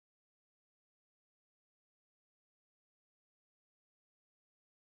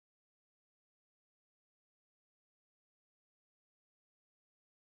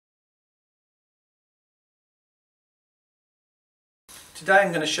Today I'm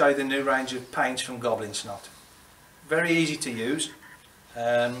going to show you the new range of paints from Goblin Snot. Very easy to use.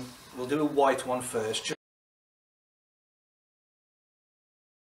 We'll do a white one first.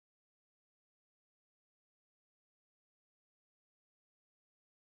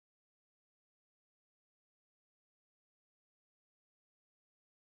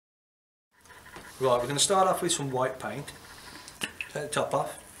 Right, we're going to start off with some white paint. Take the top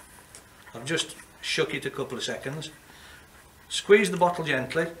off. I've just shook it a couple of seconds. Squeeze the bottle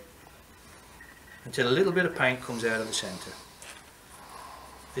gently until a little bit of paint comes out of the centre.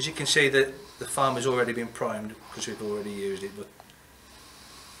 As you can see, the foam has already been primed because we've already used it, but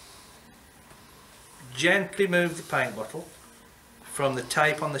gently move the paint bottle from the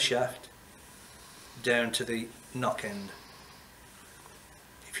tape on the shaft down to the knock end.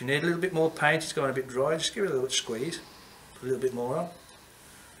 If you need a little bit more paint, it's going a bit dry, just give it a little squeeze, put a little bit more on,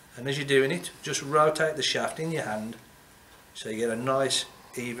 and as you're doing it, just rotate the shaft in your hand so you get a nice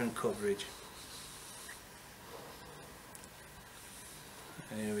even coverage.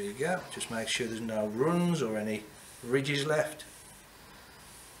 There we go, just make sure there's no runs or any ridges left.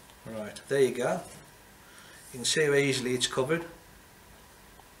 Right, there you go. You can see how easily it's covered.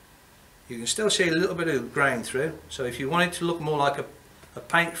 You can still see a little bit of grain through, so if you want it to look more like a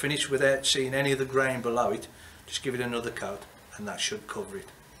paint finish without seeing any of the grain below it, just give it another coat and that should cover it.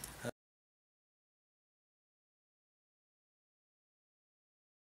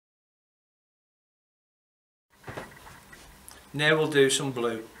 Now we'll do some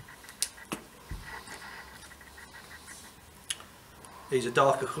blue. These are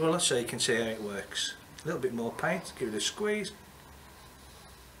darker colours so you can see how it works. A little bit more paint, give it a squeeze.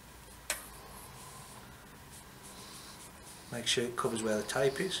 Make sure it covers where the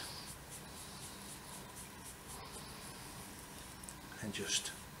tape is. And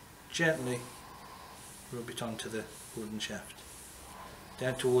just gently rub it onto the wooden shaft.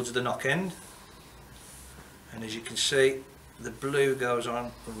 Down towards the knock end. And as you can see, the blue goes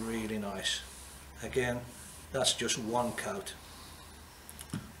on really nice. Again, that's just one coat.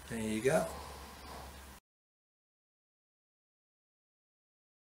 There you go.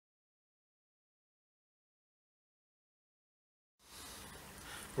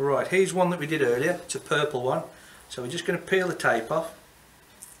 Right, here's one that we did earlier. It's a purple one. So we're just going to peel the tape off.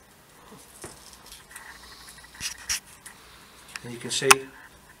 And you can see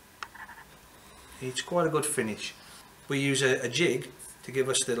it's quite a good finish. We use a jig to give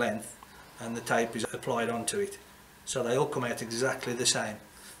us the length and the tape is applied onto it. So they all come out exactly the same.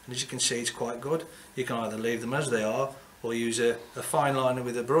 And as you can see, it's quite good. You can either leave them as they are or use a fine liner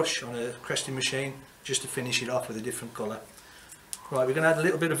with a brush on a cresting machine just to finish it off with a different colour. Right, we're going to add a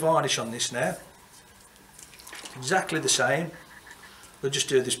little bit of varnish on this now. Exactly the same. We'll just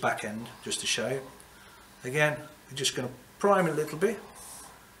do this back end just to show you. Again, we're just going to prime it a little bit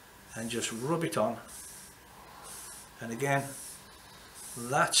and just rub it on. And again,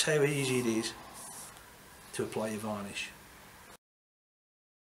 that's how easy it is to apply your varnish.